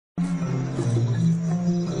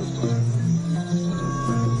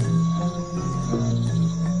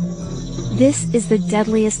This is the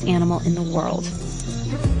deadliest animal in the world.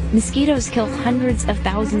 Mosquitoes kill hundreds of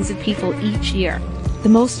thousands of people each year. The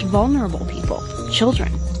most vulnerable people,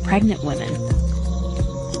 children, pregnant women.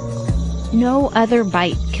 No other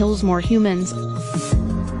bite kills more humans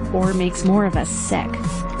or makes more of us sick.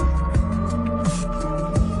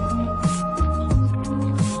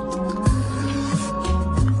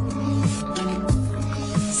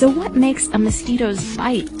 So what makes a mosquito's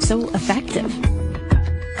bite so effective?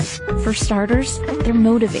 For starters, they're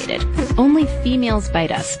motivated. Only females bite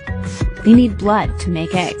us. They need blood to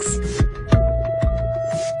make eggs.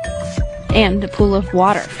 And a pool of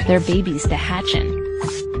water for their babies to hatch in.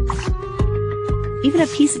 Even a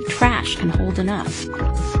piece of trash can hold enough.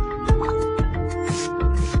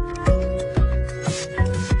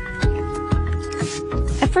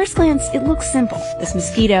 At first glance, it looks simple, this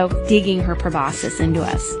mosquito digging her proboscis into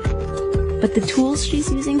us. But the tools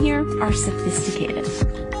she's using here are sophisticated.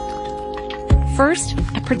 First,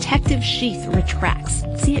 a protective sheath retracts.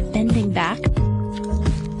 See it bending back?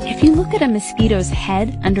 If you look at a mosquito's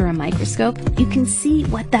head under a microscope, you can see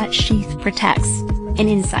what that sheath protects. And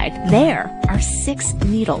inside there are 6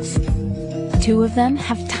 needles. 2 of them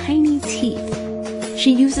have tiny teeth.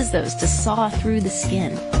 She uses those to saw through the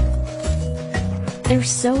skin. They're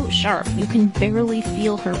so sharp you can barely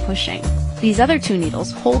feel her pushing. These other 2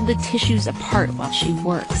 needles hold the tissues apart while she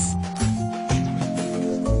works.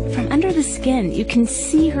 From under the skin, you can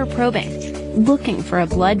see her probing, looking for a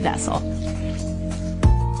blood vessel.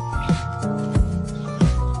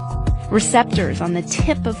 Receptors on the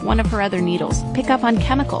tip of one of her other needles pick up on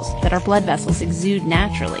chemicals that our blood vessels exude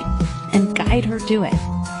naturally and guide her to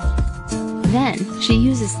it. Then she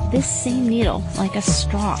uses this same needle like a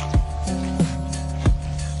straw.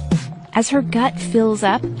 As her gut fills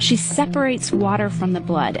up, she separates water from the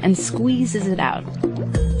blood and squeezes it out.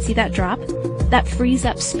 See that drop? That frees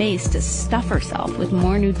up space to stuff herself with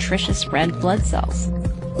more nutritious red blood cells.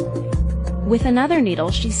 With another needle,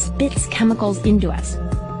 she spits chemicals into us.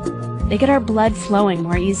 They get our blood flowing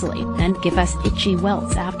more easily and give us itchy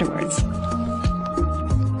welts afterwards.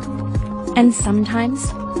 And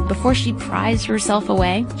sometimes, before she pries herself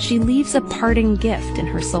away, she leaves a parting gift in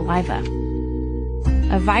her saliva.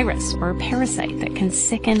 A virus or a parasite that can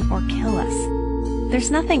sicken or kill us. There's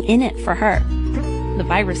nothing in it for her. The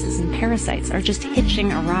viruses and parasites are just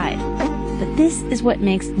hitching a ride. But this is what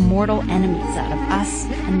makes mortal enemies out of us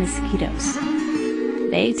and mosquitoes.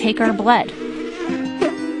 They take our blood.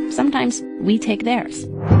 Sometimes we take theirs.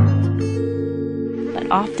 But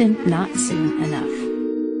often not soon enough.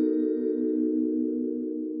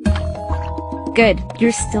 Good,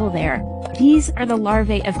 you're still there. These are the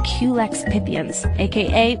larvae of Culex pipiens,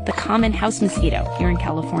 aka the common house mosquito here in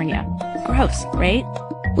California. Gross, right?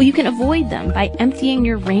 Well, you can avoid them by emptying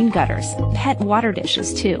your rain gutters, pet water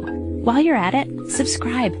dishes too. While you're at it,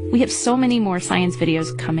 subscribe. We have so many more science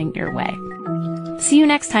videos coming your way. See you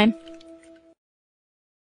next time.